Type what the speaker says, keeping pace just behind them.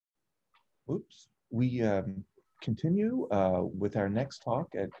Oops. We continue with our next talk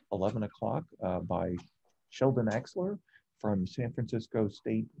at 11 o'clock by Sheldon Axler from San Francisco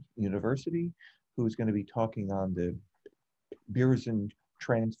State University, who's going to be talking on the Berezin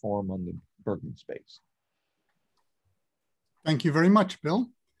transform on the Bergman space. Thank you very much, Bill.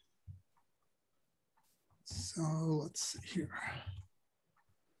 So let's see here.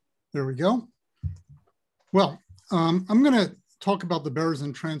 There we go. Well, I'm going to talk about the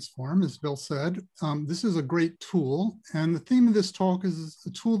Berezin transform, as Bill said. This is a great tool, and the theme of this talk is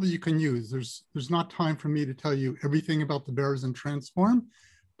a tool that you can use. There's not time for me to tell you everything about the Berezin transform,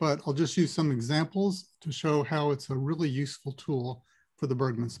 but I'll just use some examples to show how it's a really useful tool for the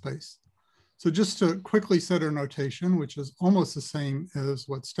Bergman space. So just to quickly set our notation, which is almost the same as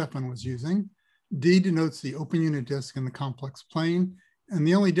what Stefan was using, D denotes the open unit disk in the complex plane. And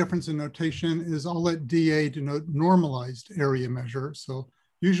the only difference in notation is I'll let dA denote normalized area measure. So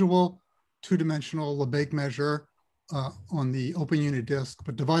usual two-dimensional Lebesgue measure on the open unit disk,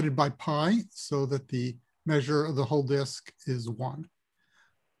 but divided by pi so that the measure of the whole disk is 1.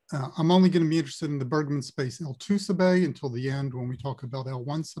 I'm only going to be interested in the Bergman space L2 sub A until the end when we talk about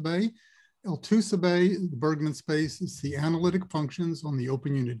L1 sub A. L2 sub A, the Bergman space, is the analytic functions on the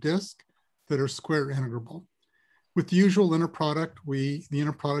open unit disk that are square integrable. With the usual inner product, the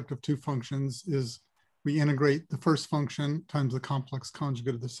inner product of two functions is we integrate the first function times the complex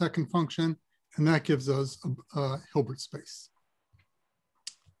conjugate of the second function, and that gives us a Hilbert space.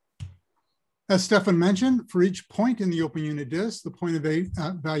 As Stefan mentioned, for each point in the open unit disk, the point of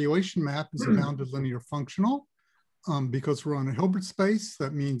evaluation map is a bounded linear functional. Because we're on a Hilbert space,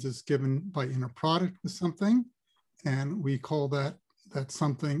 that means it's given by inner product with something, and we call that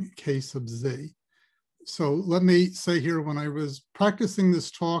something K sub Z. So let me say here, when I was practicing this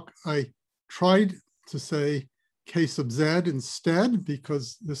talk, I tried to say K sub Z instead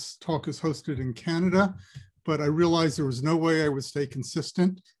because this talk is hosted in Canada, but I realized there was no way I would stay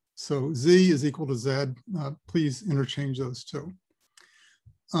consistent. So Z is equal to Z. Please interchange those two.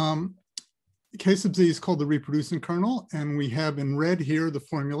 K sub Z is called the reproducing kernel, and we have in red here the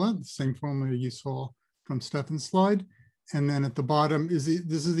formula, the same formula you saw from Stefan's slide. And then at the bottom this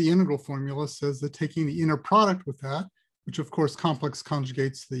is the integral formula, says that taking the inner product with that, which of course complex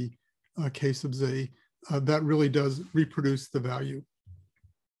conjugates the K sub Z, that really does reproduce the value.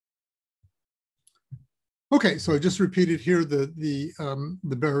 Okay, so I just repeated here the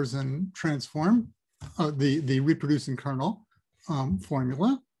Berezin transform, the reproducing kernel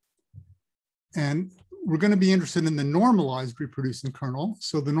formula. And we're going to be interested in the normalized reproducing kernel.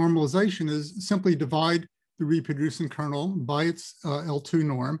 So the normalization is simply divide the reproducing kernel by its L2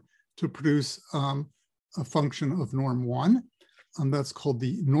 norm to produce a function of norm 1. That's called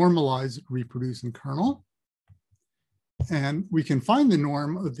the normalized reproducing kernel. And we can find the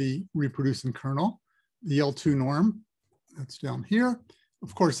norm of the reproducing kernel, the L2 norm, that's down here.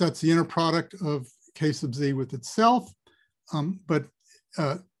 Of course, that's the inner product of K sub Z with itself, but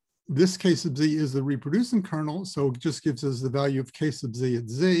this K sub Z is the reproducing kernel, so it just gives us the value of K sub Z at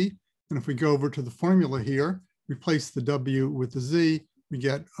Z. And if we go over to the formula here, replace the W with the Z, we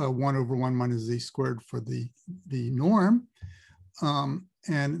get 1 over 1 minus Z squared for the norm.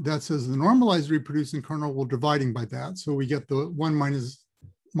 And that says the normalized reproducing kernel, we're dividing by that. So we get the 1 minus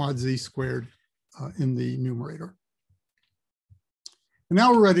mod Z squared in the numerator. And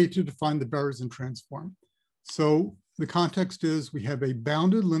now we're ready to define the Berezin transform. So the context is we have a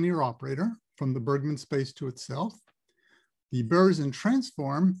bounded linear operator from the Bergman space to itself. The Berezin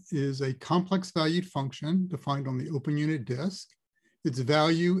transform is a complex valued function defined on the open unit disk. Its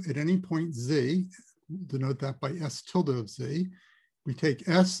value at any point Z, denote that by S tilde of Z. We take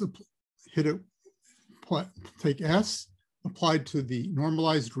S, take S applied to the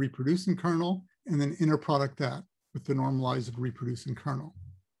normalized reproducing kernel, and then inner product that with the normalized reproducing kernel.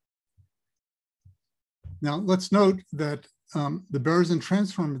 Now let's note that the Berezin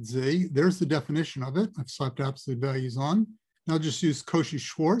transform at Z, there's the definition of it. I've slapped absolute values on. Now just use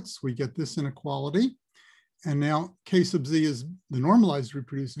Cauchy-Schwarz, we get this inequality. And now K sub Z is the normalized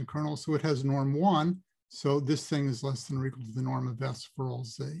reproducing kernel, so it has norm 1. So this thing is less than or equal to the norm of S for all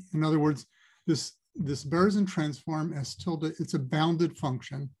Z. In other words, this Berezin transform S tilde, it's a bounded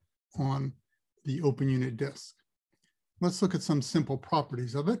function on the open unit disk. Let's look at some simple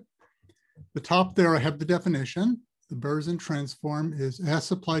properties of it. The top there, I have the definition. The Berezin transform is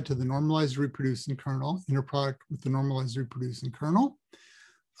S applied to the normalized reproducing kernel, inner product with the normalized reproducing kernel.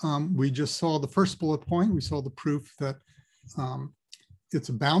 We just saw the first bullet point. We saw the proof that it's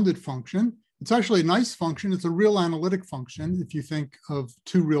a bounded function. It's actually a nice function. It's a real analytic function if you think of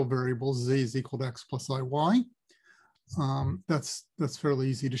two real variables, Z is equal to X plus IY. That's fairly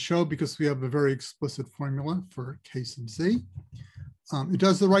easy to show because we have a very explicit formula for K sub Z. It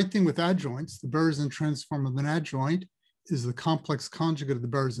does the right thing with adjoints. The Berezin transform of an adjoint is the complex conjugate of the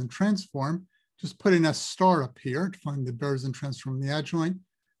Berezin transform. Just put an S star up here to find the Berezin transform of the adjoint.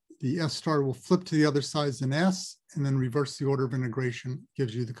 The S star will flip to the other side as an S and then reverse the order of integration,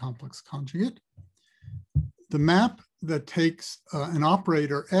 gives you the complex conjugate. The map that takes an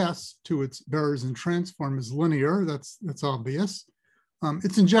operator S to its Berezin transform is linear. That's obvious.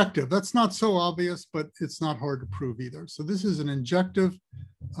 It's injective. That's not so obvious, but it's not hard to prove either. So this is an injective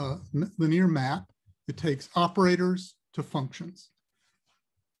linear map. It takes operators to functions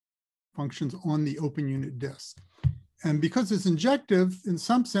on the open unit disk. And because it's injective, in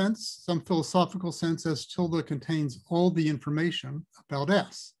some sense, some philosophical sense, S tilde contains all the information about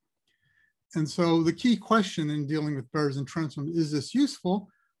S. And so the key question in dealing with Berezin transform, is this useful?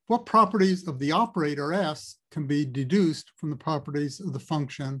 What properties of the operator S can be deduced from the properties of the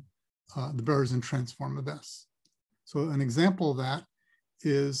function, the Berezin transform of S? So an example of that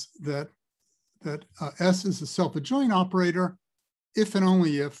is that S is a self-adjoint operator if and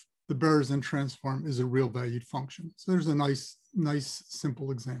only if the Berezin transform is a real valued function. So there's a nice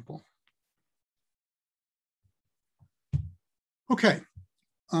simple example. Okay,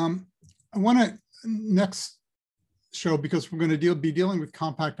 I want to next show, because we're going to be dealing with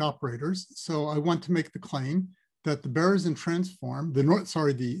compact operators. So I want to make the claim that the Berezin transform, the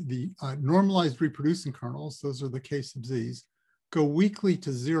normalized reproducing kernels, those are the K sub Z's, go weakly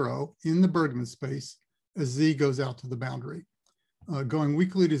to 0 in the Bergman space as Z goes out to the boundary. Going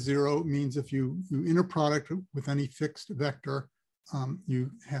weakly to 0 means if you inner product with any fixed vector,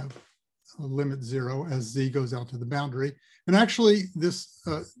 you have a limit 0 as Z goes out to the boundary. And actually this,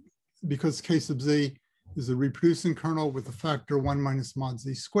 because K sub Z is a reproducing kernel with a factor 1 minus mod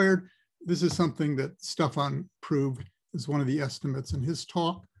Z squared, this is something that Stefan proved as one of the estimates in his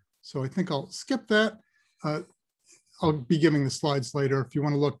talk. So I think I'll skip that. I'll be giving the slides later. If you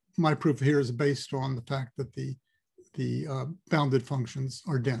want to look, my proof here is based on the fact that the bounded functions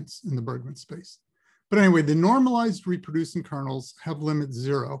are dense in the Bergman space. But anyway, the normalized reproducing kernels have limit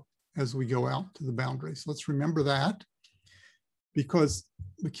 0 as we go out to the boundary. So let's remember that, because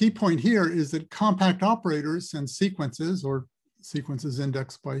the key point here is that compact operators send sequences, or sequences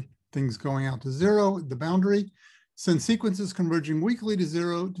indexed by things going out to 0 at the boundary, send sequences converging weakly to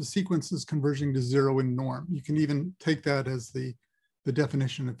 0 to sequences converging to 0 in norm. You can even take that as the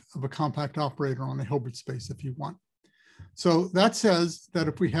definition of a compact operator on a Hilbert space if you want. So that says that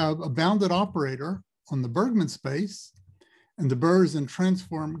if we have a bounded operator on the Bergman space and the Berezin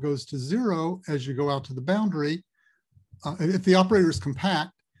transform goes to 0 as you go out to the boundary, if the operator is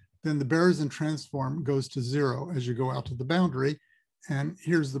compact, then the Berezin transform goes to 0 as you go out to the boundary. And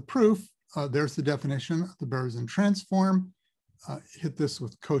here's the proof. There's the definition of the Berezin transform. Hit this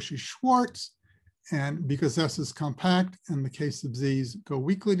with Cauchy-Schwarz. And because S is compact and the K sub Z's go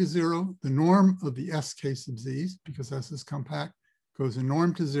weakly to 0, the norm of the S K sub Z's, because S is compact, goes in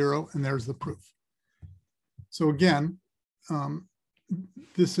norm to 0, and there's the proof. So again,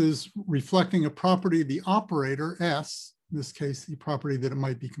 this is reflecting a property of the operator S, in this case, the property that it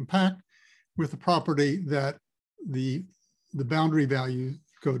might be compact, with the property that the boundary values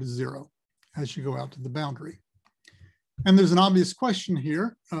go to 0 as you go out to the boundary. And there's an obvious question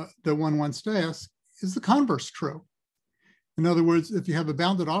here that one wants to ask, is the converse true? In other words, if you have a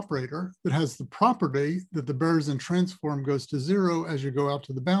bounded operator that has the property that the Berezin transform goes to 0 as you go out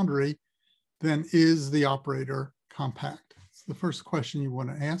to the boundary, then is the operator compact? It's the first question you want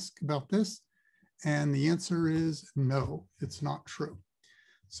to ask about this. And the answer is no, it's not true.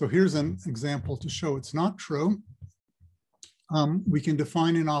 So here's an example to show it's not true. We can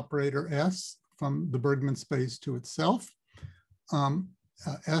define an operator S from the Bergman space to itself.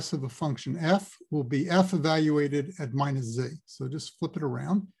 S of a function F will be F evaluated at minus Z. So just flip it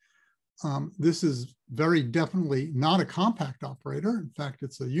around. This is very definitely not a compact operator. In fact,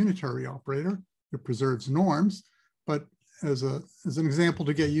 it's a unitary operator. It preserves norms. But as an example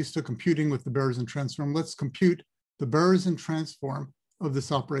to get used to computing with the Berezin transform, let's compute the Berezin transform of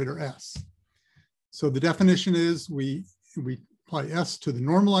this operator S. So the definition is we apply S to the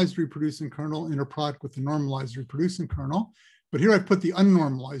normalized reproducing kernel, inner product with the normalized reproducing kernel. But here I put the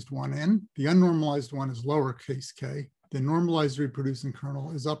unnormalized one in. The unnormalized one is lowercase k. The normalized reproducing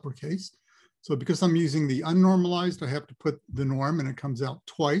kernel is uppercase. So because I'm using the unnormalized, I have to put the norm, and it comes out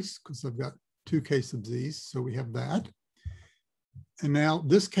twice because I've got 2 K sub Z's. So we have that. And now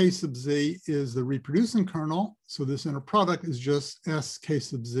this K sub Z is the reproducing kernel. So this inner product is just S K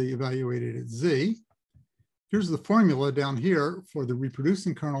sub Z evaluated at Z. Here's the formula down here for the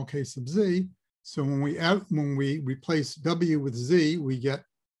reproducing kernel K sub Z. So when we replace W with Z, we get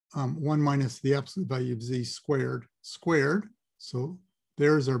 1 minus the absolute value of Z squared. So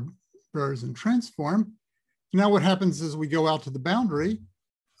there's our Berezin transform. Now what happens is we go out to the boundary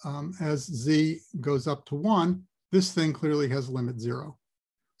as Z goes up to 1, this thing clearly has limit 0.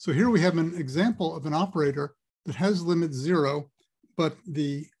 So here we have an example of an operator that has limit 0, but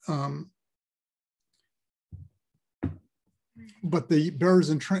the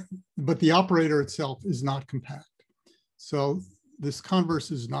operator itself is not compact. So this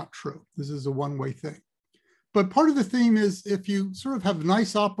converse is not true. This is a one-way thing. But part of the theme is if you sort of have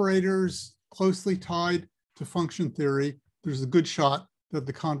nice operators closely tied to function theory, there's a good shot that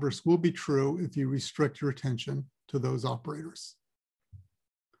the converse will be true if you restrict your attention to those operators.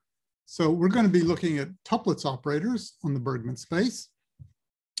 So we're going to be looking at tuplets operators on the Bergman space.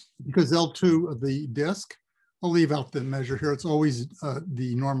 Because L2 of the disk, I'll leave out the measure here. It's always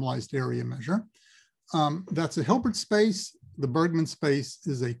the normalized area measure. That's a Hilbert space. The Bergman space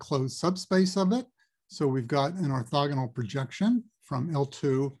is a closed subspace of it. So we've got an orthogonal projection from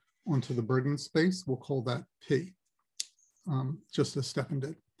L2 onto the Bergman space. We'll call that P, just as Stefan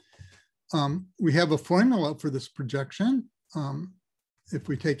did. We have a formula for this projection. If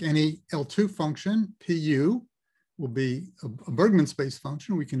we take any L2 function, PU will be a Bergman space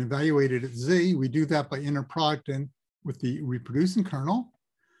function. We can evaluate it at Z. We do that by inner producting with the reproducing kernel.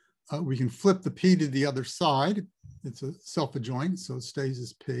 We can flip the P to the other side. It's a self-adjoint, so it stays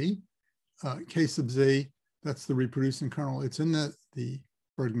as P. K sub Z, that's the reproducing kernel. It's in the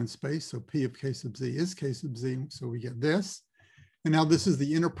Bergman space, so P of K sub Z is K sub Z, so we get this. And now this is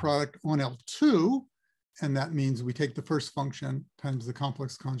the inner product on L2, and that means we take the first function times the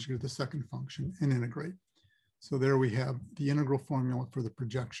complex conjugate of the second function and integrate. So there we have the integral formula for the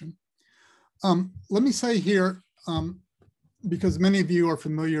projection. Let me say here, because many of you are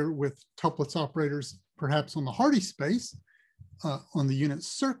familiar with tuplets operators, perhaps on the Hardy space, on the unit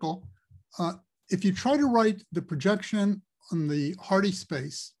circle, if you try to write the projection on the Hardy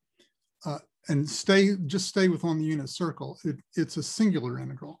space and just stay within the unit circle, it's a singular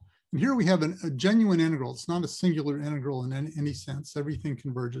integral. And here we have a genuine integral. It's not a singular integral in any sense. Everything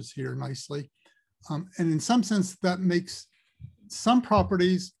converges here nicely. And in some sense, that makes some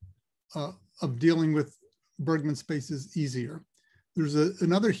properties of dealing with Bergman spaces easier. There's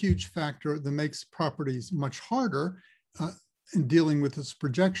another huge factor that makes properties much harder in dealing with this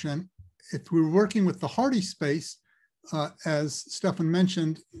projection. If we're working with the Hardy space, as Stefan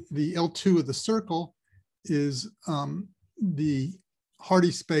mentioned, the L2 of the circle is the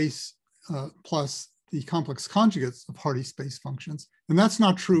Hardy space plus the complex conjugates of Hardy space functions. And that's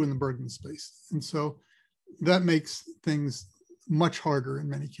not true in the Bergman space. And so that makes things much harder in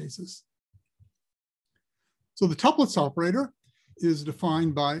many cases. So the tuplets operator is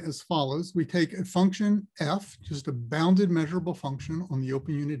defined by as follows. We take a function f, just a bounded measurable function on the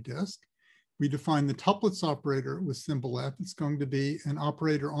open unit disk. We define the tuplets operator with symbol f. It's going to be an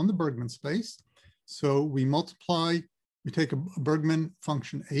operator on the Bergman space. So we take a Bergman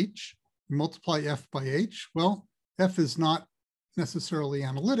function h, we multiply f by h. Well, f is not necessarily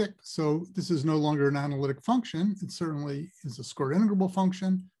analytic, so this is no longer an analytic function. It certainly is a square integrable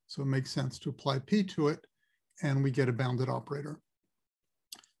function, so it makes sense to apply p to it, and we get a bounded operator.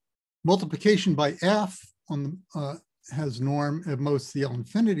 Multiplication by f has norm at most the L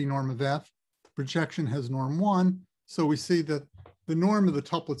infinity norm of f. The projection has norm 1, so we see that the norm of the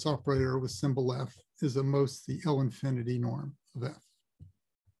tuplets operator with symbol f is at most the L infinity norm of f.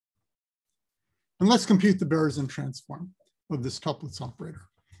 And let's compute the Berezin transform of this tuplets operator.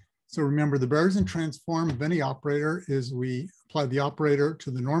 So remember, the Berezin transform of any operator is we apply the operator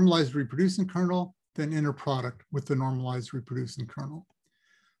to the normalized reproducing kernel, then inner product with the normalized reproducing kernel.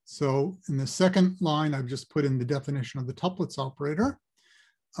 So in the second line, I've just put in the definition of the tuplets operator.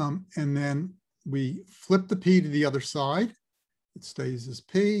 And then we flip the P to the other side. It stays as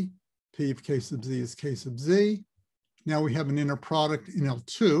P. P of K sub Z is K sub Z. Now we have an inner product in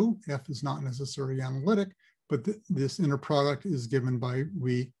L2. F is not necessarily analytic, but this inner product is given by,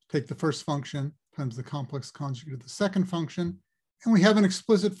 we take the first function times the complex conjugate of the second function, and we have an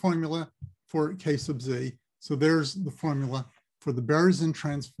explicit formula for K sub Z. So there's the formula for the Berezin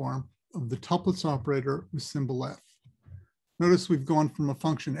transform of the tuplets operator with symbol f. Notice we've gone from a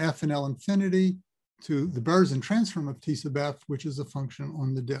function f in L infinity to the Berezin transform of T sub f, which is a function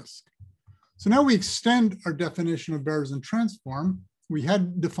on the disk. So now we extend our definition of Berezin transform. We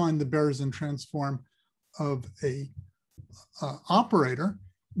had defined the Berezin transform of a operator.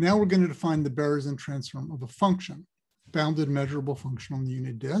 Now we're going to define the Berezin transform of a function, bounded measurable function on the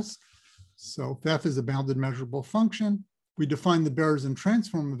unit disk. So if f is a bounded measurable function, we define the Berezin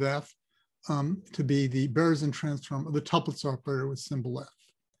transform of f to be the Berezin transform of the tuplets operator with symbol F.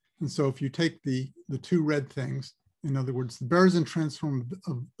 And so if you take the two red things, in other words, the Berezin transform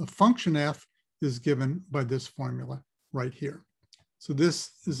of the function F is given by this formula right here. So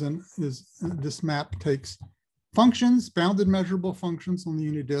this this map takes functions, bounded measurable functions on the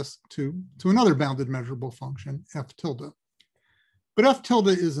unit disk to another bounded measurable function, F tilde. But F tilde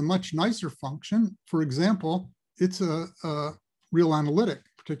is a much nicer function. For example, it's a real analytic,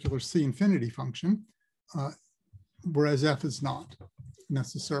 particular C infinity function, whereas F is not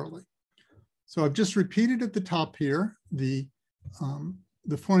necessarily. So I've just repeated at the top here the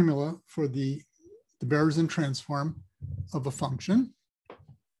formula for the Berezin transform of a function.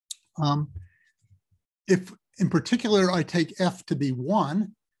 If in particular I take F to be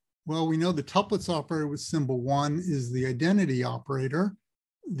 1, well, we know the tuplets operator with symbol 1 is the identity operator.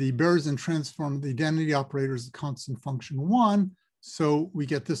 The Berezin transform of the identity operator is the constant function 1. So we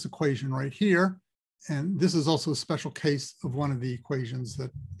get this equation right here. And this is also a special case of one of the equations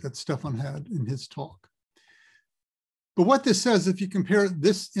that Stefan had in his talk. But what this says, if you compare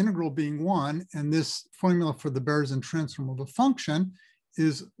this integral being 1 and this formula for the Berezin transform of a function,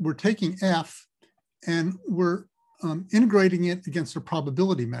 is we're taking F and we're integrating it against a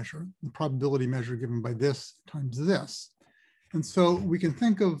probability measure, the probability measure given by this times this. And so we can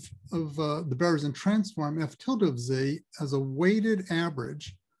think of the Berezin transform F tilde of Z as a weighted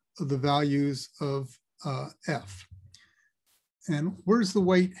average of the values of F. And where's the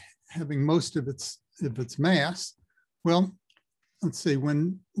weight having most of its mass? Well, let's see,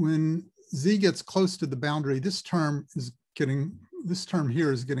 when Z gets close to the boundary, this term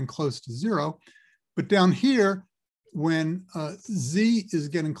here is getting close to 0. But down here, when Z is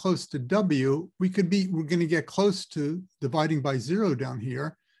getting close to W, we're going to get close to dividing by 0 down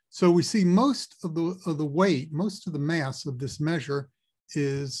here. So we see most of the weight, most of the mass of this measure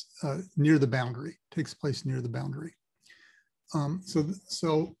is near the boundary, takes place near the boundary.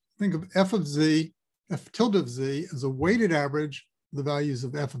 So think of F of Z, F tilde of Z as a weighted average of the values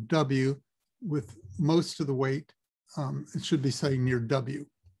of F of W with most of the weight, it should be saying near W.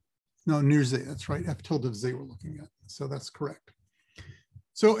 No, near Z, that's right, F tilde of Z we're looking at. So that's correct.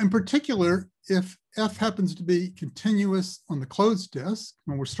 So in particular, if F happens to be continuous on the closed disk,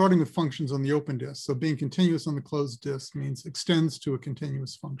 and we're starting with functions on the open disk, so being continuous on the closed disk means extends to a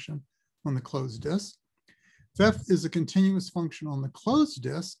continuous function on the closed disk. If F is a continuous function on the closed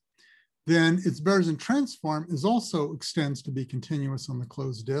disk, then its Berezin transform is also extends to be continuous on the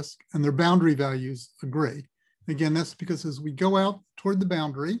closed disk, and their boundary values agree. Again, that's because as we go out toward the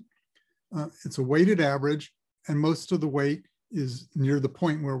boundary, it's a weighted average, and most of the weight is near the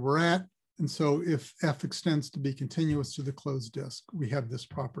point where we're at. And so if F extends to be continuous to the closed disk, we have this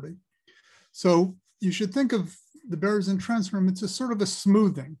property. So you should think of the Berezin transform, it's a sort of a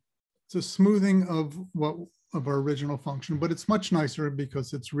smoothing. It's a smoothing of our original function, but it's much nicer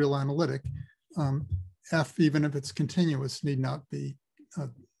because it's real analytic. F, even if it's continuous, need not be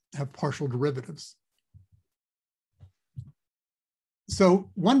have partial derivatives.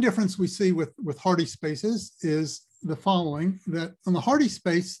 So one difference we see with Hardy spaces is the following, that on the Hardy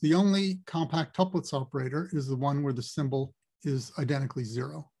space, the only compact tuplets operator is the one where the symbol is identically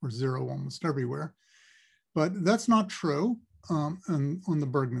 0, or 0 almost everywhere. But that's not true on the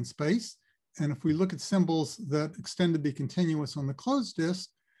Bergman space. And if we look at symbols that extend to be continuous on the closed disk,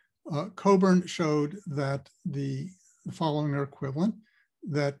 Coburn showed that the following are equivalent,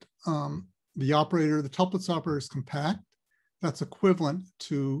 that the operator, the tuplets operator is compact. That's equivalent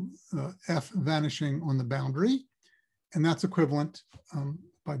to F vanishing on the boundary. And that's equivalent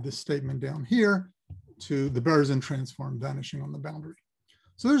by this statement down here to the Berezin transform vanishing on the boundary.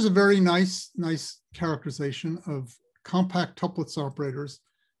 So there's a very nice characterization of compact tuplets operators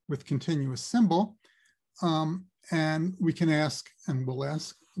with continuous symbol. And we can ask, and we'll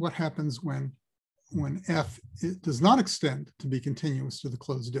ask, what happens when F does not extend to be continuous to the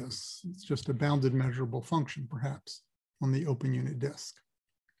closed disk? It's just a bounded measurable function, perhaps, on the open unit disk.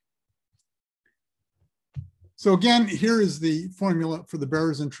 So again, here is the formula for the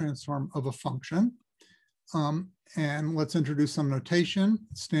Berezin transform of a function. And let's introduce some notation,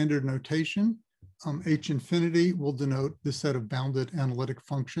 standard notation. H infinity will denote the set of bounded analytic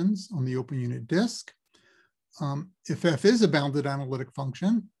functions on the open unit disk. If F is a bounded analytic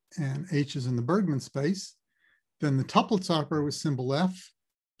function and H is in the Bergman space, then the tuplets operator with symbol F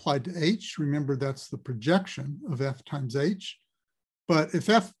applied to H. Remember, that's the projection of F times H. But if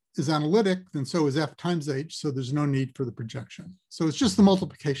F is analytic, then so is F times H, so there's no need for the projection. So it's just the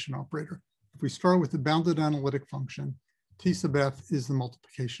multiplication operator. If we start with the bounded analytic function, T sub F is the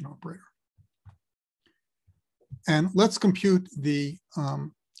multiplication operator. And let's compute the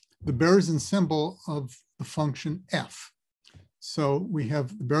the Berezin symbol of the function f. So we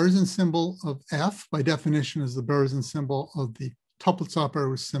have the Berezin symbol of f, by definition, is the Berezin symbol of the tuplets operator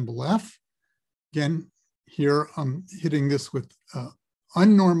with symbol f. Again, here I'm hitting this with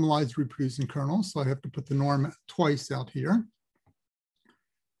unnormalized reproducing kernel, so I have to put the norm twice out here.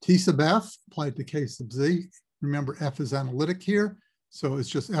 T sub f applied to k sub z. Remember, f is analytic here, so it's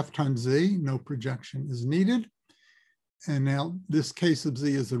just f times z, no projection is needed. And now this k sub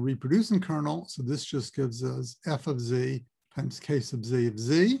z is a reproducing kernel, so this just gives us f of z times k sub z of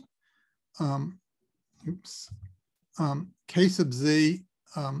z. K sub z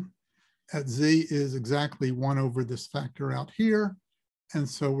at z is exactly 1 over this factor out here, and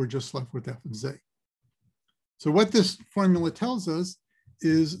so we're just left with f of z. So what this formula tells us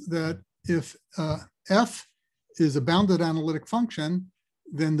is that if f is a bounded analytic function,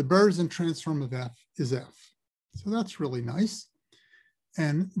 then the Berezin transform of f is f. So that's really nice.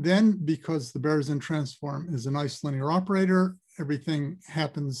 And then because the Berezin transform is a nice linear operator, everything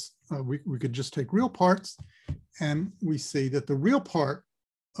happens, we could just take real parts, and we see that the real part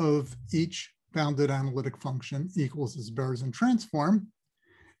of each bounded analytic function equals its Berezin transform.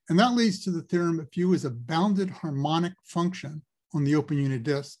 And that leads to the theorem, if U is a bounded harmonic function on the open unit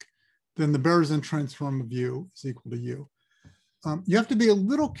disk, then the Berezin transform of U is equal to U. You have to be a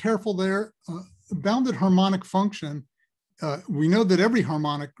little careful there. Bounded harmonic function, we know that every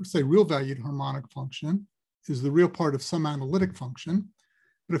harmonic, say real valued harmonic function, is the real part of some analytic function.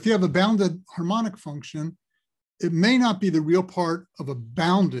 But if you have a bounded harmonic function, it may not be the real part of a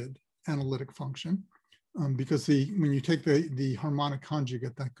bounded analytic function, because when you take the harmonic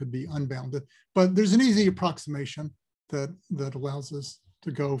conjugate, that could be unbounded. But there's an easy approximation that allows us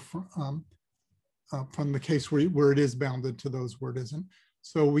to go from the case where it is bounded to those where it isn't.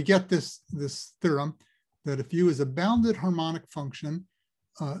 So we get this theorem that if U is a bounded harmonic function,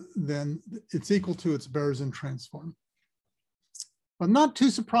 then it's equal to its Berezin transform. But not too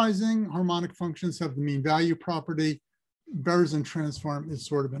surprising, harmonic functions have the mean value property. Berezin transform is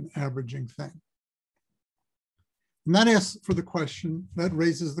sort of an averaging thing. And that asks for the question, that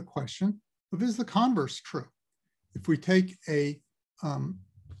raises the question of, is the converse true? If we take a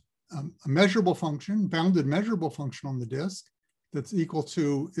measurable function, bounded measurable function on the disk, that's equal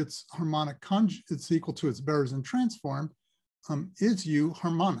to its harmonic conjugate, it's equal to its Berezin transform, is U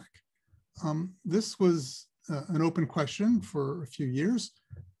harmonic? This was an open question for a few years.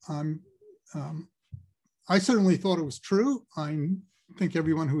 I certainly thought it was true. I think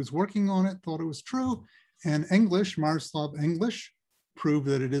everyone who was working on it thought it was true. And English, Miroslav English, proved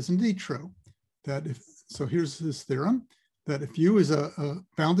that it is indeed true. So here's his theorem, that if U is a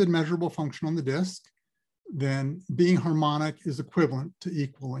bounded measurable function on the disk, then being harmonic is equivalent to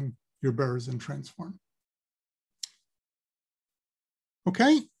equaling your Berezin transform.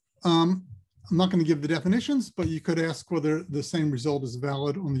 Okay, I'm not going to give the definitions, but you could ask whether the same result is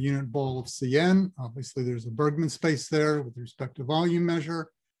valid on the unit ball of Cn. Obviously, there's a Bergman space there with respect to volume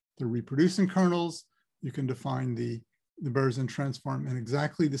measure. They're reproducing kernels. You can define the Berezin transform in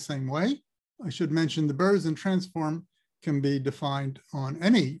exactly the same way. I should mention the Berezin transform can be defined on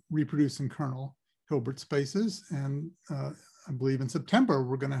any reproducing kernel Hilbert spaces. And I believe in September,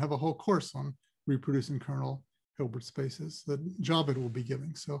 we're going to have a whole course on reproducing kernel Hilbert spaces that Javed will be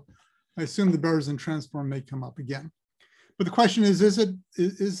giving. So I assume the Berezin transform may come up again. But the question is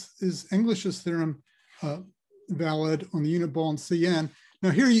English's theorem valid on the unit ball in Cn? Now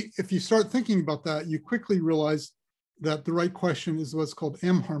here, if you start thinking about that, you quickly realize that the right question is what's called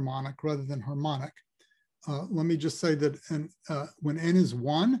M harmonic rather than harmonic. Let me just say that when n is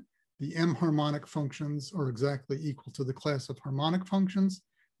 1, the M harmonic functions are exactly equal to the class of harmonic functions.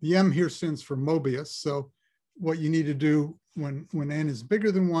 The M here stands for Mobius. So what you need to do when n is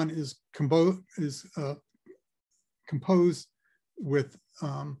bigger than 1 is compose with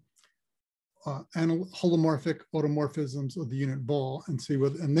holomorphic automorphisms of the unit ball and see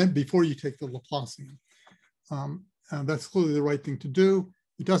whether, and then before you take the Laplacian. That's clearly the right thing to do.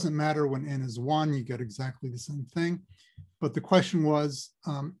 It doesn't matter when n is 1, you get exactly the same thing. But the question was,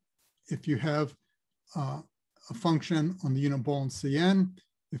 if you have a function on the unit ball in Cn,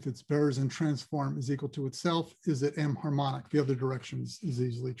 if its Berezin transform is equal to itself, is it M harmonic? The other direction is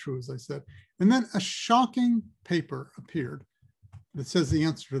easily true, as I said. And then a shocking paper appeared that says the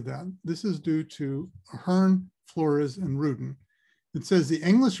answer to that. This is due to Ahern, Flores, and Rudin. It says the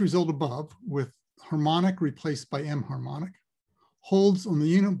English result above, with harmonic replaced by M harmonic, holds on the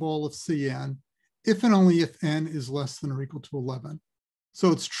unit ball of Cn if and only if n is less than or equal to 11.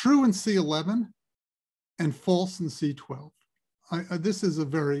 So it's true in C11 and false in C12. This is a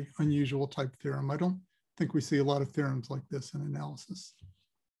very unusual type theorem. I don't think we see a lot of theorems like this in analysis.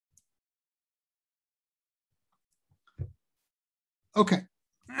 Okay,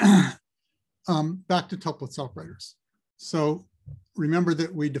 back to tuplets operators. So remember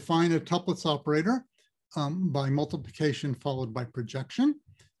that we define a tuplets operator by multiplication followed by projection.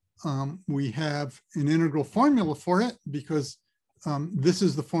 We have an integral formula for it because this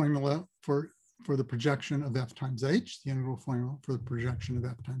is the formula for the projection of f times h, the integral formula for the projection of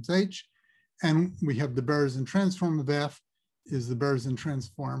f times h. And we have the Berezin transform of f is the Berezin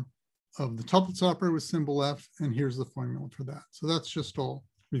transform of the tuplets operator with symbol f, and here's the formula for that. So that's just all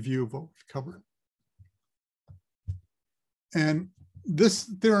review of what we've covered. And this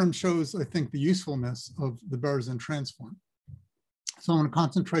theorem shows, I think, the usefulness of the Berezin transform. So I'm going to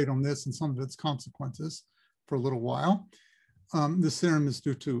concentrate on this and some of its consequences for a little while. This theorem is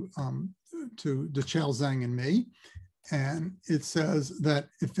due to Dechael, Zhang, and me. And it says that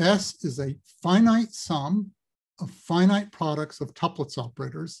if S is a finite sum of finite products of tuplets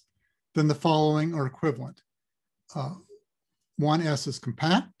operators, then the following are equivalent. 1, S is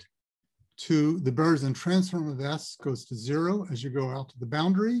compact. 2, the Berezin transform of S goes to 0 as you go out to the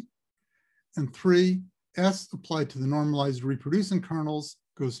boundary. And 3, S applied to the normalized reproducing kernels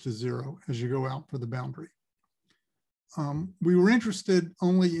goes to 0 as you go out for the boundary. We were interested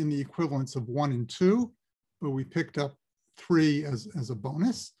only in the equivalence of 1 and 2, but we picked up 3 as a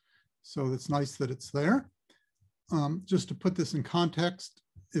bonus. So it's nice that it's there. Just to put this in context,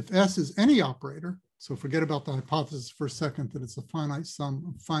 if S is any operator, so forget about the hypothesis for a second that it's a finite sum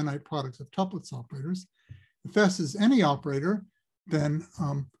of finite products of tuplets operators. If S is any operator, then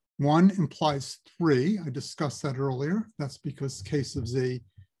 1 implies 3. I discussed that earlier. That's because K sub Z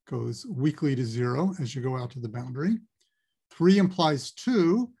goes weakly to 0 as you go out to the boundary. 3 implies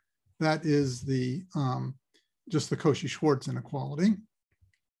 2. That is the just the Cauchy-Schwarz inequality.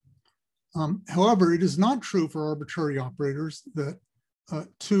 However, it is not true for arbitrary operators that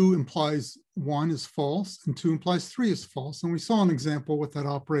 2 implies 1 is false and 2 implies 3 is false. And we saw an example with that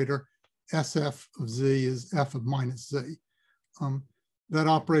operator SF of Z is F of minus Z. That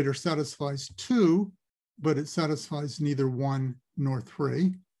operator satisfies 2, but it satisfies neither 1 nor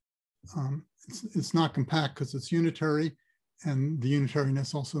 3. It's not compact because it's unitary, and the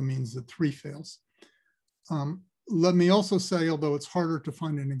unitariness also means that 3 fails. Let me also say, although it's harder to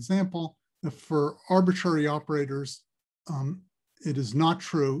find an example, that for arbitrary operators, it is not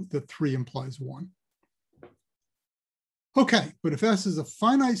true that 3 implies 1. Okay, but if S is a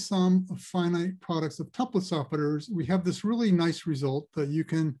finite sum of finite products of tuplets operators, we have this really nice result that you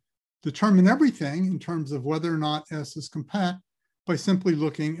can determine everything in terms of whether or not S is compact by simply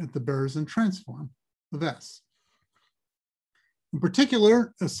looking at the Berezin transform of S. In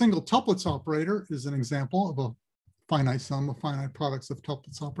particular, a single tuplets operator is an example of a finite sum of finite products of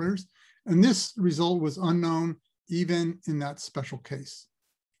tuplets operators. And this result was unknown even in that special case.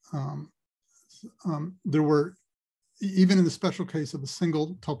 There were, even in the special case of a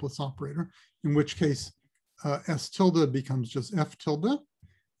single tuplets operator, in which case S tilde becomes just F tilde.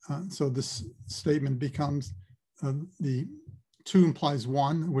 So this statement becomes the 2 implies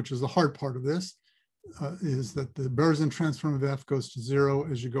 1, which is the hard part of this, is that the Berezin transform of F goes to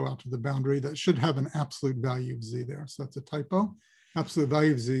 0 as you go out to the boundary. That should have an absolute value of Z there. So that's a typo. Absolute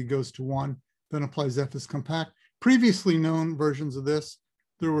value of Z goes to 1, then applies F as compact. Previously known versions of this,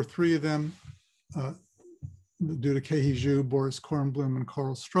 there were 3 of them due to Cahey-Zhu, Boris Kornblum, and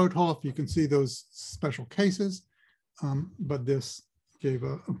Karl Stroothoff. You can see those special cases, but this gave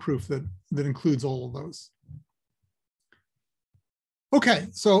a proof that includes all of those. Okay,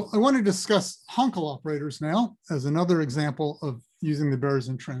 so I want to discuss Hankel operators now as another example of using the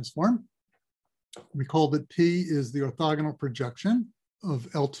Berezin transform. Recall that P is the orthogonal projection of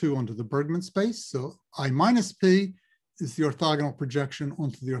L2 onto the Bergman space. So I minus P is the orthogonal projection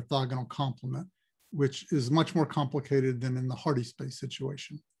onto the orthogonal complement, which is much more complicated than in the Hardy space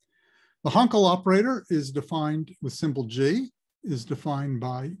situation. The Hankel operator is defined with symbol G, is defined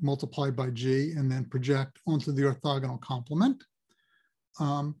by multiplied by G and then project onto the orthogonal complement.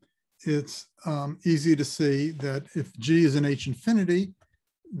 It's easy to see that if G is in H infinity,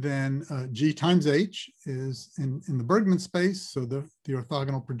 then G times H is in the Bergman space. So the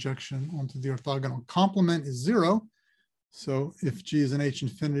orthogonal projection onto the orthogonal complement is 0. So if G is in H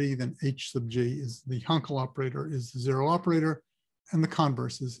infinity, then H sub G is the Hankel operator is the 0 operator, and the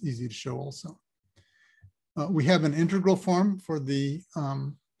converse is easy to show also. We have an integral form for the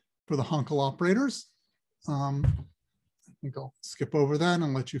Hankel operators. I think I'll skip over that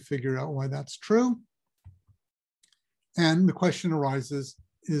and let you figure out why that's true. And the question arises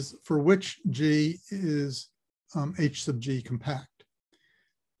is for which G is H sub G compact?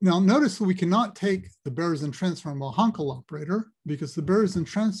 Now notice that we cannot take the Berezin transform of a Hankel operator because the Berezin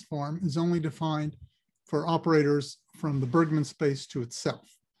transform is only defined for operators from the Bergman space to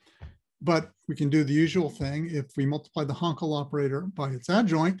itself. But we can do the usual thing. If we multiply the Hankel operator by its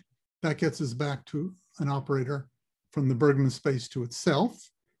adjoint, that gets us back to an operator from the Bergman space to itself.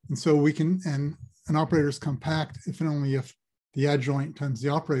 And so we can, and an operator is compact if and only if the adjoint times the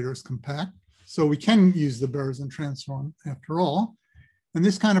operator is compact. So we can use the Berezin transform after all. And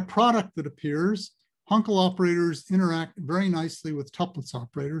this kind of product that appears, Hankel operators interact very nicely with tuplets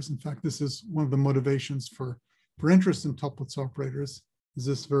operators. In fact, this is one of the motivations for interest in tuplets operators, is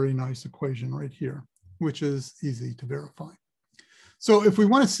this very nice equation right here, which is easy to verify. So if we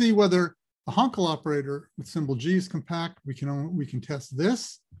want to see whether a Hankel operator with symbol G is compact, we can test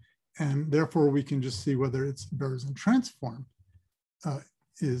this, and therefore we can just see whether its Berezin transform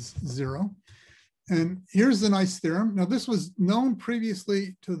is 0. And here's the nice theorem. Now this was known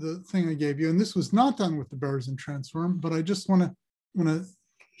previously to the thing I gave you, and this was not done with the Berezin transform, but I just want to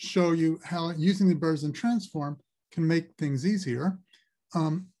show you how using the Berezin transform can make things easier.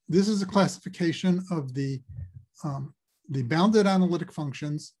 This is a classification of the bounded analytic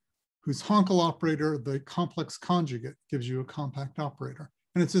functions whose Hankel operator, the complex conjugate, gives you a compact operator.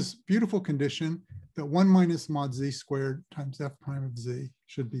 And it's this beautiful condition that 1 minus mod z squared times f prime of z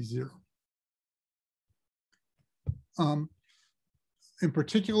should be 0. In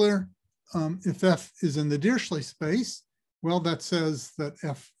particular, if f is in the Dirichlet space, well, that says that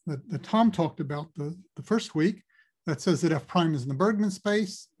f, that Tom talked about the first week, that says that f prime is in the Bergman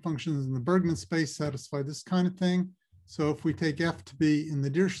space. Functions in the Bergman space satisfy this kind of thing. So if we take f to be in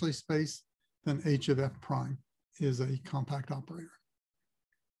the Dirichlet space, then h of f prime is a compact operator.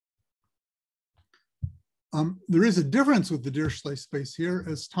 There is a difference with the Dirichlet space here.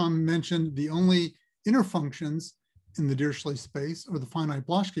 As Tom mentioned, the only inner functions in the Dirichlet space are the finite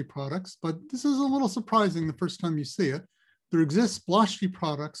Blaschke products, but this is a little surprising the first time you see it. There exists Blaschke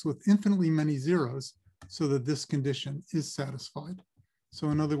products with infinitely many zeros so that this condition is satisfied. So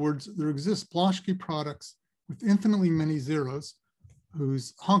in other words, there exists Blaschke products with infinitely many zeros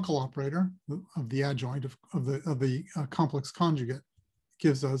whose Hankel operator of the adjoint of the complex conjugate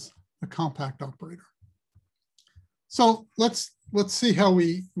gives us a compact operator. So let's see how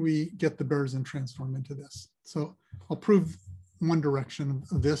we get the Berezin transform into this. So I'll prove one direction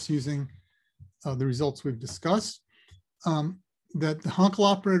of this using the results we've discussed, that the Hankel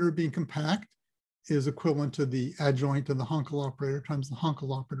operator being compact is equivalent to the adjoint of the Hankel operator times the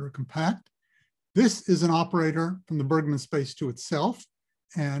Hankel operator compact. This is an operator from the Bergman space to itself,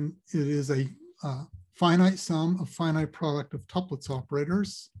 and it is a finite sum of finite product of tuplets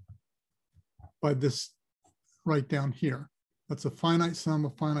operators by this right down here. That's a finite sum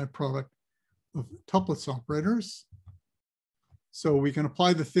of finite product of tuplets operators. So we can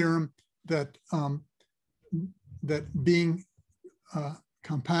apply the theorem that that being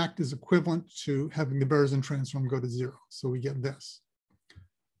compact is equivalent to having the Berezin transform go to 0. So we get this.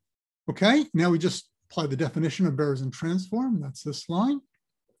 Okay, now we just apply the definition of Berezin transform. That's this line.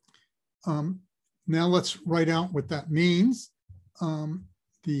 Now let's write out what that means.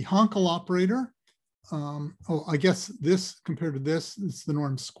 The Hankel operator, I guess this compared to this, it's the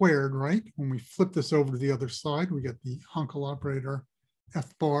norm squared, right? When we flip this over to the other side, we get the Hankel operator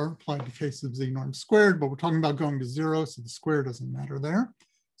f bar applied to k sub z norm squared, but we're talking about going to 0, so the square doesn't matter there.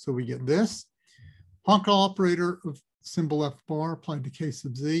 So we get this. Hankel operator of symbol f bar applied to k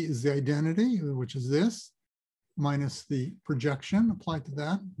sub z is the identity, which is this, minus the projection applied to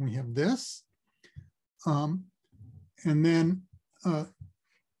that. We have this. And then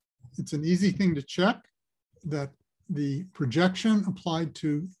it's an easy thing to check that the projection applied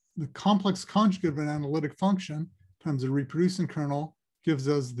to the complex conjugate of an analytic function times the reproducing kernel gives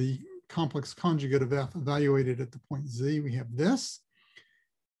us the complex conjugate of f evaluated at the point z. We have this.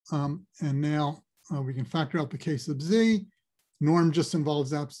 And now we can factor out the k sub z. Norm just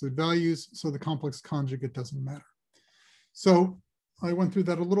involves absolute values, so the complex conjugate doesn't matter. So I went through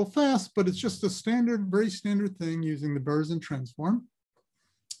that a little fast, but it's just a standard, very standard thing using the Berezin transform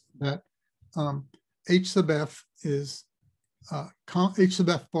that h sub f is h sub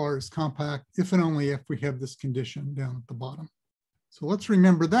f bar is compact if and only if we have this condition down at the bottom. So let's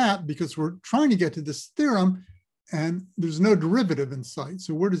remember that because we're trying to get to this theorem and there's no derivative in sight.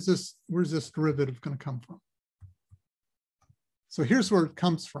 So where's this derivative going to come from? So here's where it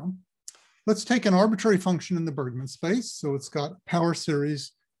comes from. Let's take an arbitrary function in the Bergman space. So it's got power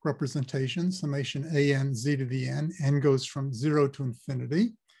series representation, summation an z to the n goes from 0 to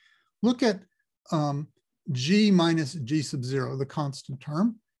infinity. Look at g minus g sub 0, the constant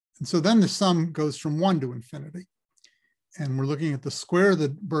term. And so then the sum goes from 1 to infinity. And we're looking at the square of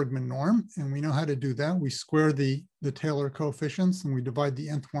the Bergman norm, and we know how to do that. We square the Taylor coefficients, and we divide the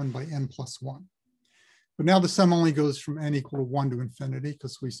nth one by n plus 1. But now the sum only goes from n equal to 1 to infinity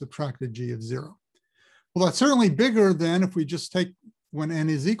because we subtracted g of 0. Well, that's certainly bigger than if we just take when n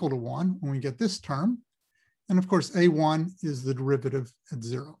is equal to 1, when we get this term. And of course, a1 is the derivative at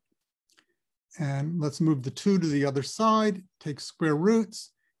 0. And let's move the 2 to the other side, take square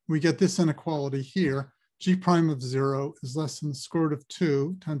roots. We get this inequality here. G prime of 0 is less than the square root of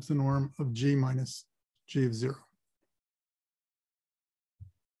 2 times the norm of g minus g of 0.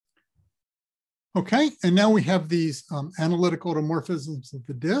 Okay, and now we have these analytic automorphisms of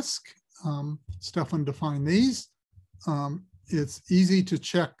the disk. Stefan defined these. It's easy to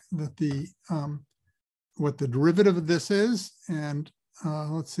check that what the derivative of this is. And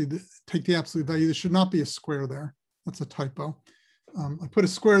let's see, take the absolute value. There should not be a square there. That's a typo. I put a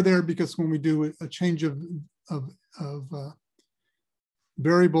square there because when we do a change of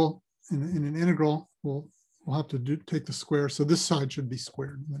variable in an integral, we'll have to take the square. So this side should be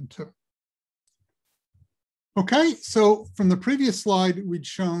squared then too. Okay, so from the previous slide, we'd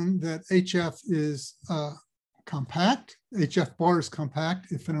shown that HF is compact. HF bar is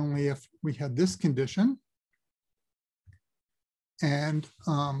compact if and only if we had this condition. And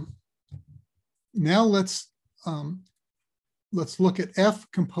now let's look at F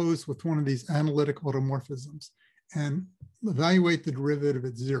composed with one of these analytic automorphisms and evaluate the derivative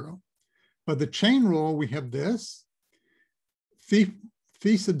at 0. By the chain rule, we have this.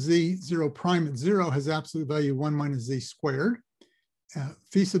 Phi sub z 0 prime at 0 has absolute value 1 minus z squared.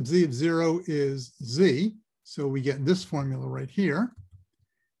 Phi sub z of 0 is z, so we get this formula right here.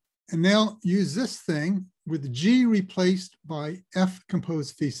 And now use this thing with g replaced by F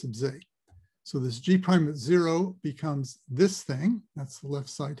composed phi sub z. So this g prime at 0 becomes this thing. That's the left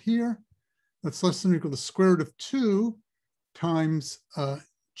side here. That's less than or equal to the square root of 2 times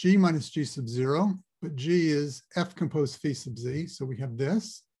g minus g sub 0. But g is F composed phi sub z. So we have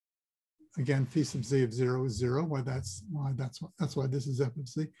this. Again, phi sub z of 0 is 0. That's why this is F of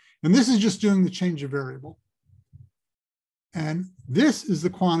z. And this is just doing the change of variable. And this is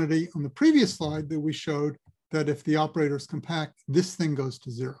the quantity on the previous slide that we showed that if the operator is compact, this thing goes to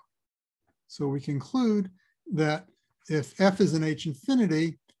 0. So we conclude that if F is an H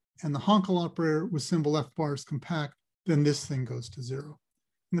infinity and the Hankel operator with symbol F bar is compact, then this thing goes to 0.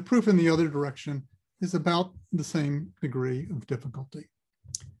 And the proof in the other direction is about the same degree of difficulty.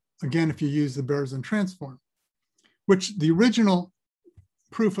 Again, if you use the Berezin transform, which the original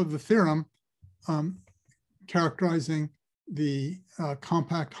proof of the theorem characterizing the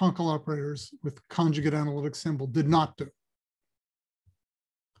compact Hankel operators with conjugate analytic symbol did not do.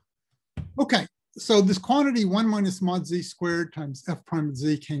 Okay, so this quantity 1 minus mod z squared times f prime of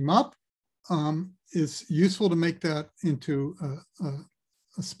z came up. It's useful to make that into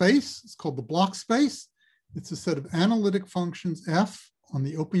a space. It's called the block space. It's a set of analytic functions f on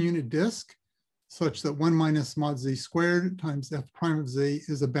the open unit disk such that 1 minus mod z squared times f prime of z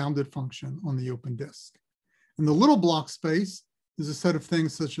is a bounded function on the open disk. And the little block space is a set of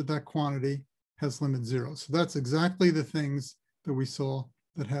things such that that quantity has limit 0. So that's exactly the things that we saw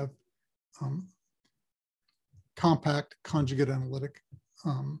that have compact conjugate analytic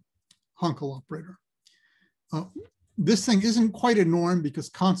Hankel operator. This thing isn't quite a norm because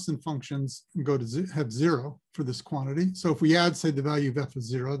constant functions have 0 for this quantity. So if we add, say, the value of f is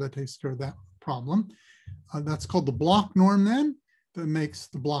 0, that takes care of that problem. That's called the block norm then, that makes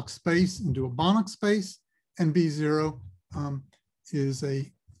the block space into a Banach space, and B0 is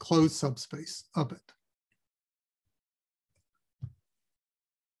a closed subspace of it.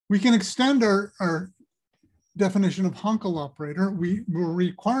 We can extend our definition of Hankel operator. We're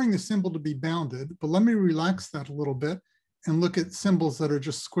requiring the symbol to be bounded, but let me relax that a little bit and look at symbols that are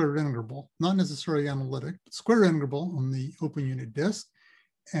just square integrable, not necessarily analytic, but square integrable on the open unit disk.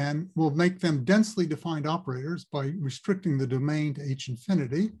 And we'll make them densely defined operators by restricting the domain to H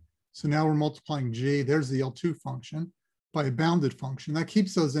infinity. So now we're multiplying G, there's the L2 function, by a bounded function. That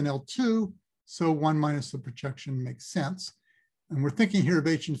keeps those in L2, so 1 minus the projection makes sense. And we're thinking here of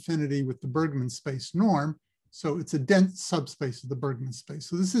H infinity with the Bergman space norm. So it's a dense subspace of the Bergman space.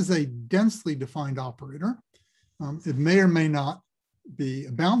 So this is a densely defined operator. It may or may not be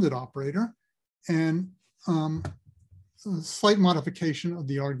a bounded operator. And a slight modification of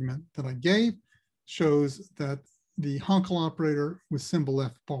the argument that I gave shows that the Hankel operator with symbol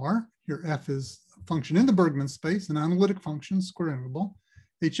f bar, here f is a function in the Bergman space, an analytic function, square integrable.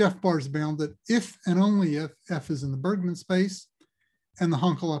 HF bar is bounded if and only if f is in the Bergman space, and the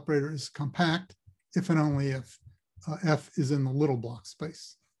Hankel operator is compact if and only if f is in the little block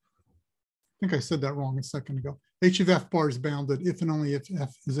space. I think I said that wrong a second ago. H of f bar is bounded if and only if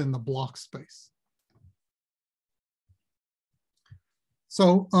f is in the block space.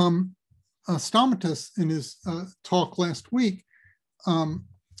 So Stomatis, in his talk last week,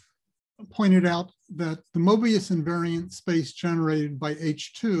 pointed out that the Mobius invariant space generated by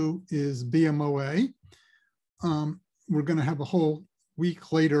H2 is BMOA. We're going to have a whole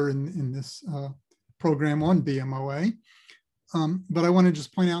week later in this program on BMOA. But I want to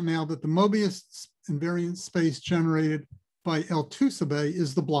just point out now that the Mobius invariant space generated by L2 sub A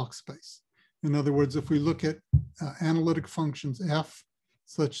is the block space. In other words, if we look at analytic functions F,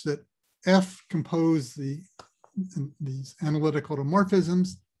 such that F compose these analytic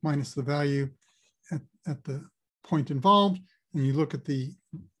automorphisms minus the value at the point involved, and you look at the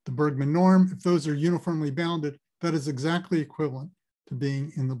Bergman norm, if those are uniformly bounded, that is exactly equivalent to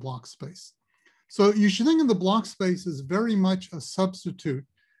being in the block space. So you should think of the block space as very much a substitute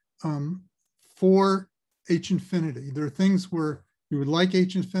for H infinity. There are things where you would like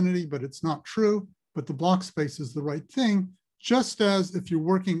H infinity, but it's not true, but the block space is the right thing, just as if you're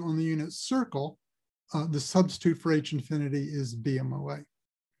working on the unit circle, the substitute for H infinity is BMOA.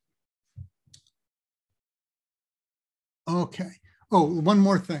 Okay. Oh, one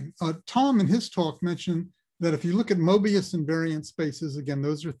more thing. Tom in his talk mentioned that if you look at Mobius invariant spaces, again,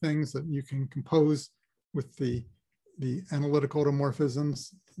 those are things that you can compose with the analytic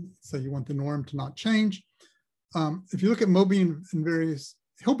automorphisms. So you want the norm to not change. If you look at Mobius invariant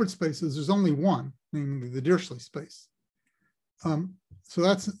Hilbert spaces, there's only one, namely the Dirichlet space. So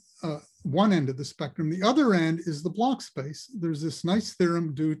that's one end of the spectrum. The other end is the block space. There's this nice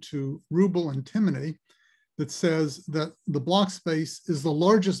theorem due to Rubel and Timoney that says that the block space is the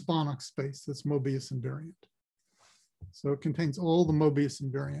largest Banach space that's Mobius invariant. So it contains all the Mobius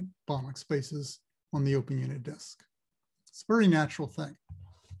invariant Banach spaces on the open unit disk. It's a very natural thing.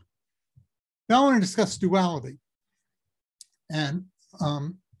 Now I want to discuss duality. And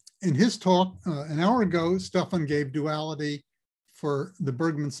in his talk an hour ago, Stefan gave duality for the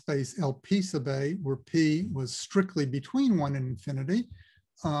Bergman space LP sub A, where P was strictly between 1 and infinity.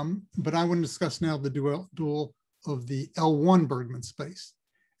 But I want to discuss now the dual of the L1 Bergman space.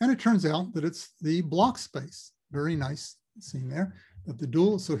 And it turns out that it's the block space. Very nice seen there. That the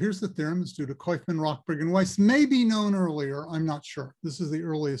dual, so here's the theorem, it's due to Kaufman, Rockberg, and Weiss, may be known earlier, I'm not sure. This is the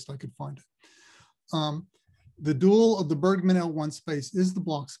earliest I could find it. The dual of the Bergman L1 space is the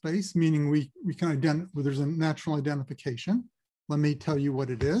block space, meaning we can identify, well, there's a natural identification. Let me tell you what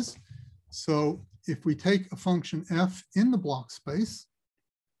it is. So if we take a function f in the block space,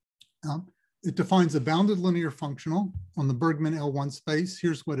 it defines a bounded linear functional on the Bergman L1 space.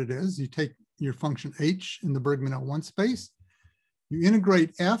 Here's what it is. You take your function h in the Bergman L1 space, you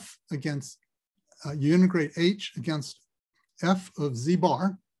integrate f against, you integrate h against f of z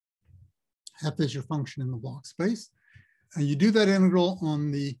bar. F is your function in the block space. And you do that integral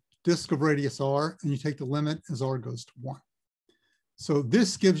on the disk of radius r, and you take the limit as r goes to 1. So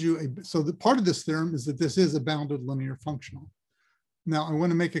this gives you a, so the part of this theorem is that this is a bounded linear functional. Now I want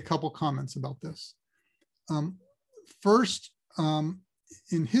to make a couple comments about this. First,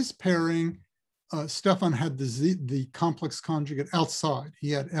 in his pairing, Stefan had the complex conjugate outside. He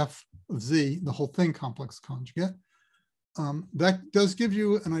had f of z, the whole thing complex conjugate. That does give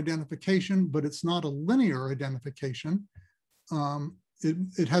you an identification, but it's not a linear identification.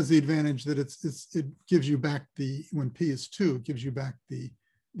 It has the advantage that it gives you back the, when p is 2, it gives you back the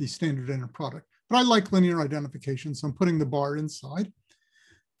standard inner product. But I like linear identification, so I'm putting the bar inside.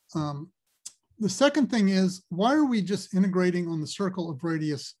 The second thing is, why are we just integrating on the circle of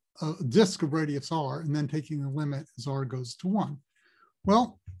radius, disk of radius r, and then taking the limit as r goes to 1?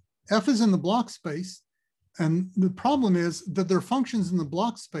 Well, f is in the block space, and the problem is that there are functions in the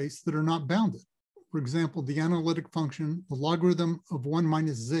block space that are not bounded. For example, the analytic function, the logarithm of 1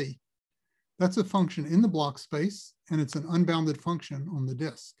 minus z, that's a function in the block space, and it's an unbounded function on the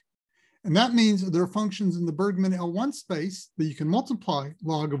disk. And that means there are functions in the Bergman L1 space that you can multiply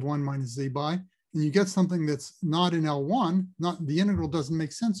log of 1 minus z by, and you get something that's not in L1, the integral doesn't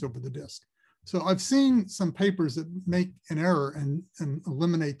make sense over the disk. So I've seen some papers that make an error and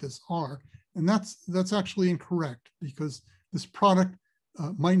eliminate this r, and that's actually incorrect, because this product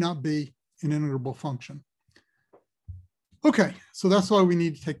might not be an integrable function. Okay, so that's why we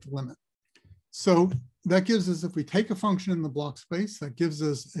need to take the limit. So that gives us, if we take a function in the block space, that gives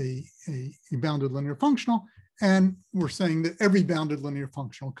us a bounded linear functional, and we're saying that every bounded linear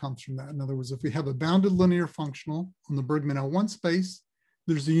functional comes from that. In other words, if we have a bounded linear functional on the Bergman L1 space,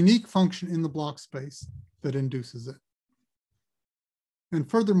 there's a unique function in the block space that induces it. And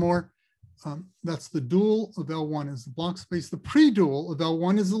furthermore, that's the dual of L1 is the block space. The pre-dual of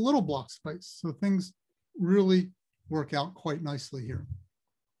L1 is a little block space. So things really work out quite nicely here.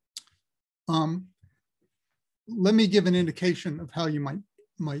 Let me give an indication of how you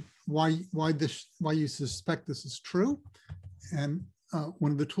why you suspect this is true. And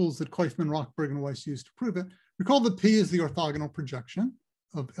one of the tools that Koifman, Rockberg, and Weiss used to prove it. Recall that P is the orthogonal projection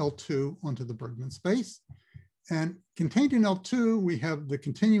of L2 onto the Bergman space. And contained in L2, we have the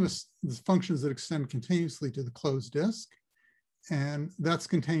functions that extend continuously to the closed disk. And that's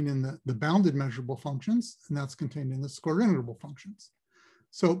contained in the bounded measurable functions, and that's contained in the square integrable functions.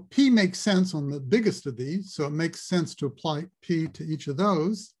 So P makes sense on the biggest of these. So it makes sense to apply P to each of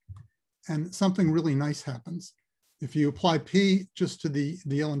those. And something really nice happens. If you apply P just to the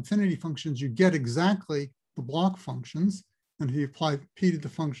L infinity functions, you get exactly the block functions. And if you apply P to the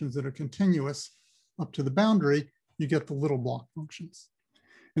functions that are continuous up to the boundary, you get the little block functions.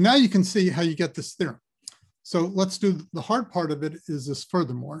 And now you can see how you get this theorem. So let's do the hard part of it is this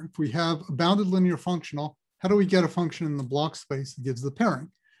furthermore. If we have a bounded linear functional, how do we get a function in the block space that gives the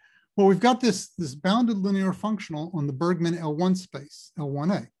pairing? Well, we've got this bounded linear functional on the Bergman L1 space,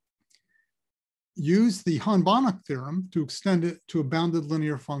 L1A. Use the Hahn-Banach theorem to extend it to a bounded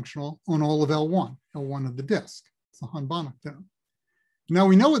linear functional on all of L1 of the disk. It's the Hahn-Banach theorem. Now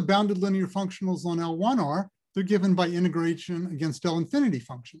we know what bounded linear functionals on L1 are. They're given by integration against L infinity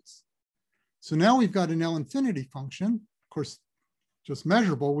functions. So now we've got an L infinity function, of course, just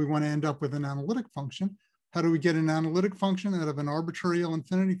measurable. We want to end up with an analytic function. How do we get an analytic function out of an arbitrary L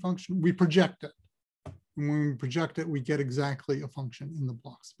infinity function? We project it. And when we project it, we get exactly a function in the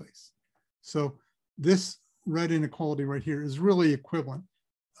block space. So this red inequality right here is really equivalent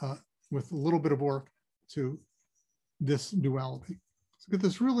with a little bit of work to this duality. So get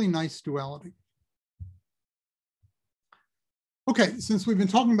this really nice duality. Okay, since we've been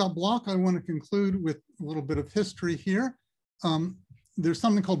talking about block, I want to conclude with a little bit of history here. There's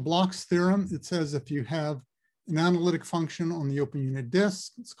something called Bloch's theorem. It says if you have an analytic function on the open unit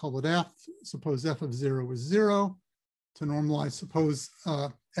disk, let's call it f. Suppose f of 0 is 0. To normalize, suppose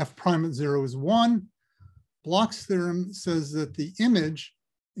f prime at 0 is 1. Bloch's theorem says that the image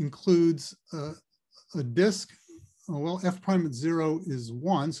includes a disk. Well, f prime at 0 is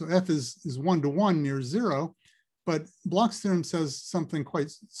 1, so f is 1 to 1 near 0. But Bloch's theorem says something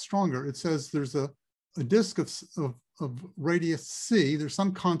quite stronger. It says there's a disk of radius c. There's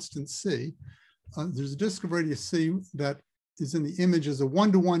some constant c. There's a disk of radius c that is in the image as a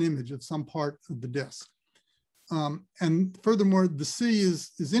 1-to-1 image of some part of the disk. And furthermore, the c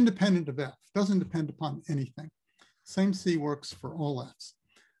is independent of f, doesn't depend upon anything. Same c works for all f's.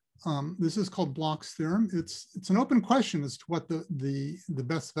 This is called Bloch's theorem. It's an open question as to what the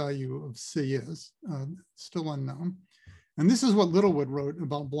best value of c is, still unknown. And this is what Littlewood wrote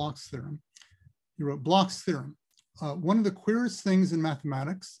about Bloch's theorem. He wrote, Bloch's theorem, one of the queerest things in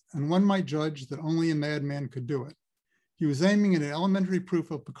mathematics, and one might judge that only a madman could do it. He was aiming at an elementary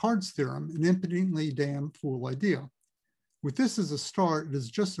proof of Picard's theorem, an impotently damn fool idea. With this as a start, it is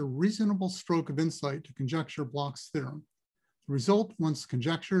just a reasonable stroke of insight to conjecture Bloch's theorem. The result, once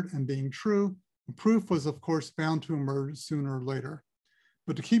conjectured and being true, the proof was of course bound to emerge sooner or later.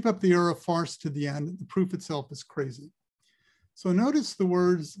 But to keep up the air of farce to the end, the proof itself is crazy. So notice the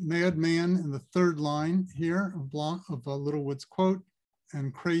words madman in the third line here of Littlewood's quote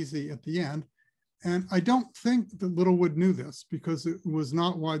and crazy at the end. And I don't think that Littlewood knew this because it was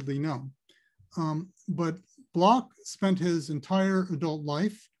not widely known. But Bloch spent his entire adult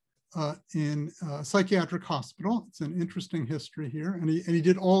life in a psychiatric hospital. It's an interesting history here. And he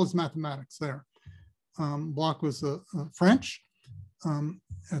did all his mathematics there. Bloch was French.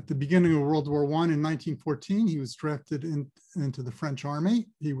 At the beginning of World War I in 1914, he was drafted into the French army.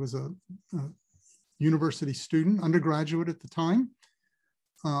 He was a university student, undergraduate at the time.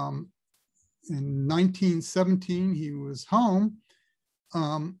 In 1917, he was home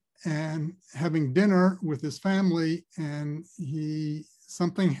and having dinner with his family, and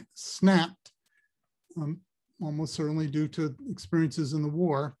something snapped, almost certainly due to experiences in the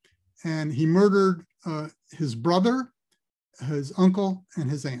war, and he murdered his brother, his uncle,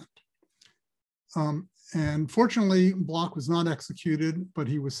 and his aunt. And fortunately, Bloch was not executed, but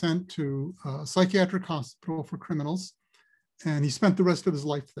he was sent to a psychiatric hospital for criminals, and he spent the rest of his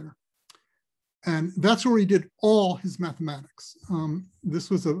life there. And that's where he did all his mathematics.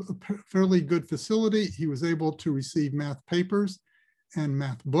 This was a fairly good facility. He was able to receive math papers and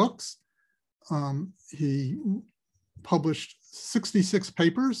math books. He published 66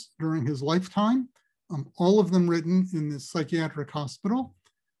 papers during his lifetime, all of them written in this psychiatric hospital.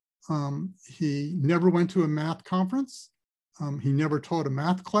 He never went to a math conference. He never taught a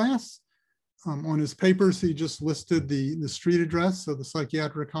math class. On his papers, he just listed the street address of the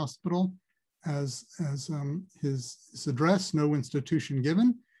psychiatric hospital as his address, no institution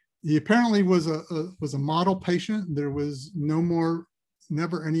given. He apparently was a model patient. There was no more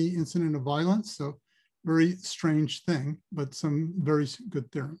never any incident of violence. So very strange thing, but some very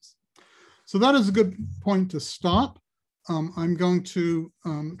good theorems. So that is a good point to stop. I'm going to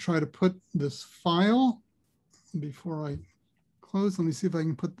try to put this file before I close. Let me see if I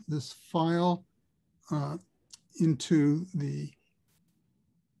can put this file into the,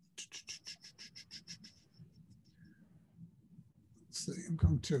 let's see,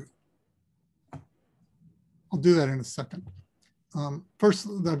 I'll do that in a second. First,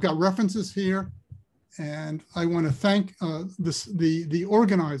 I've got references here, and I want to thank the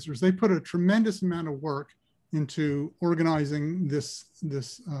organizers. They put a tremendous amount of work into organizing this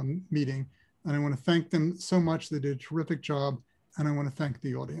meeting, and I want to thank them so much. They did a terrific job, and I want to thank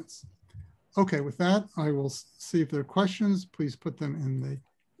the audience. Okay, with that, I will see if there are questions. Please put them in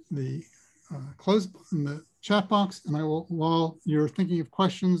the chat box, and I will, while you're thinking of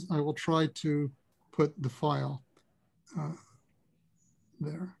questions, I will try to put the file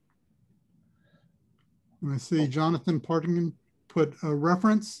there. And I see Jonathan Partington put a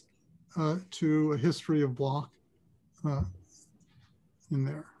reference to a history of block in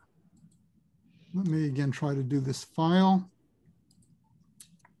there. Let me again try to do this file.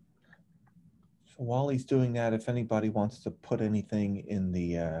 So while he's doing that, if anybody wants to put anything in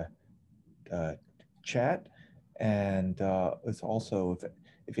the chat, and it's also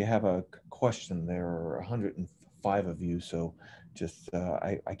if you have a question, there are 105 of you, so just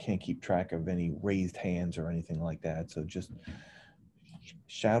I can't keep track of any raised hands or anything like that. So just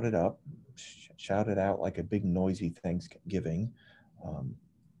shout it up, shout it out like a big noisy Thanksgiving.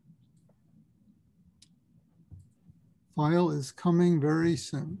 File is coming very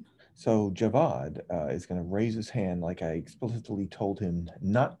soon. So Javad is going to raise his hand like I explicitly told him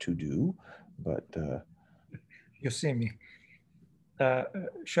not to do, but you see me.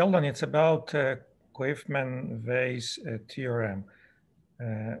 Sheldon, it's about Koifman-Weiss theorem,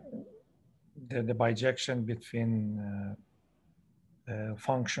 the bijection between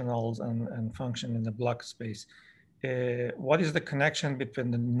functionals and function in the block space. What is the connection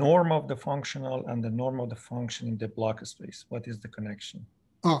between the norm of the functional and the norm of the function in the block space? What is the connection?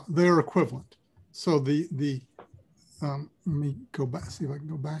 They're equivalent. So let me go back, see if I can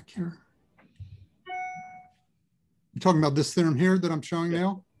go back here. You're talking about this theorem here that I'm showing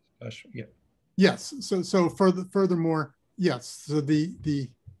now? Yeah. Yes. So furthermore, yes. So the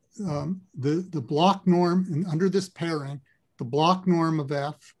block norm, and under this pairing, the block norm of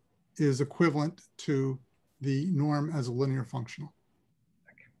F is equivalent to the norm as a linear functional.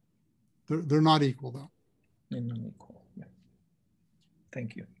 Okay. They're not equal though. They're not equal. Yeah.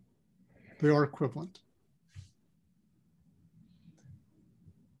 Thank you. They are equivalent.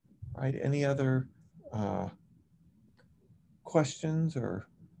 All right. Any other questions or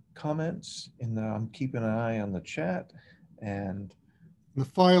comments? I'm keeping an eye on the chat, and the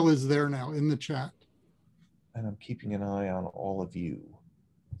file is there now in the chat. And I'm keeping an eye on all of you.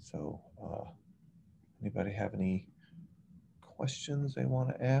 So anybody have any questions they want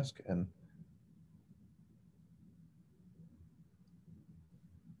to ask? And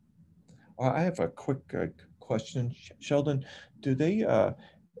I have a quick question, Sheldon. Do they are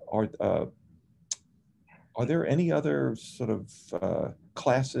there any other sort of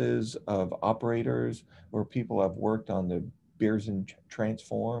classes of operators where people have worked on the Berezin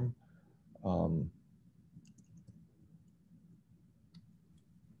transform?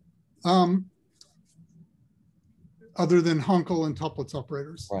 Other than Hunkel and Toeplitz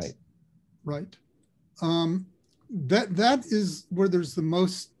operators. Right. Right. That is where there's the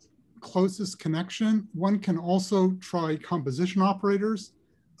most closest connection. One can also try composition operators.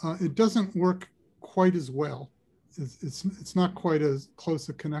 It doesn't work quite as well. It's not quite as close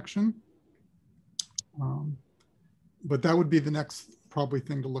a connection. But that would be the next probably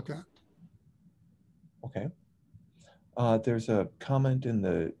thing to look at. Okay. There's a comment in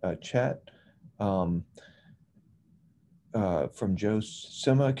the chat from Joe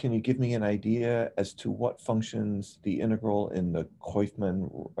Sima. Can you give me an idea as to what functions the integral in the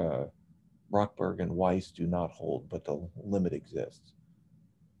Koifman, Rockberg, and Weiss do not hold, but the limit exists?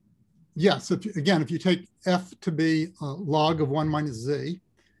 Yes. Again, if you take f to be log of 1 minus z,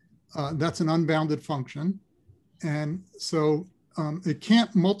 that's an unbounded function. And so it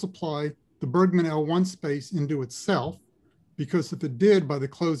can't multiply the Bergman L1 space into itself, because if it did, by the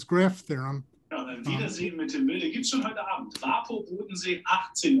closed graph theorem, Wiedersehen mit dem Bilde gibt es schon heute Abend. Rapo, Bodensee,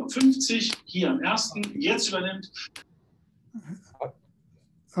 18:50 Uhr, hier am 1. Jetzt übernimmt.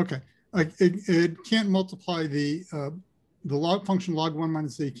 Okay. It can't multiply the log function log 1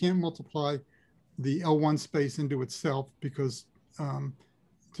 minus z can't multiply the L1 space into itself, because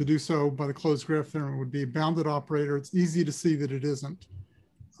to do so by the closed graph theorem would be a bounded operator. It's easy to see that it isn't.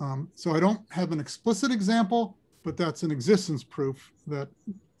 So I don't have an explicit example, but that's an existence proof that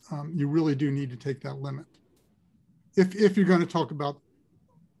you really do need to take that limit. If you're going to talk about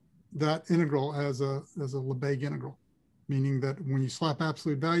that integral as a Lebesgue integral, meaning that when you slap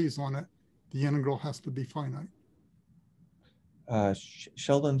absolute values on it, the integral has to be finite.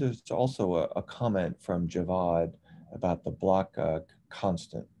 Sheldon, there's also a comment from Javad about the block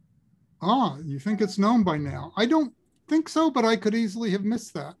constant. Ah, you think it's known by now? I don't think so, but I could easily have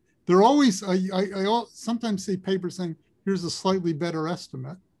missed that. They're always, I sometimes see papers saying, here's a slightly better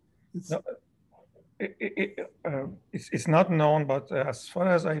estimate. No, it's not known, but as far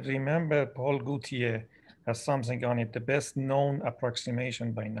as I remember, Paul Gaultier has something on it, the best known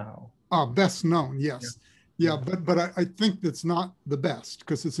approximation by now. Ah, best known, yes. Yeah, but I think that's not the best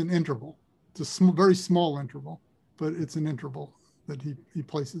because it's an interval. It's a very small interval, but it's an interval that he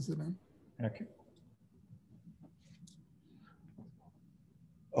places it in. Okay.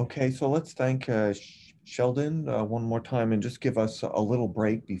 Okay, so let's thank Sheldon one more time and just give us a little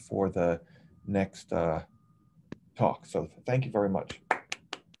break before the next talk. So thank you very much.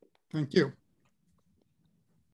 Thank you.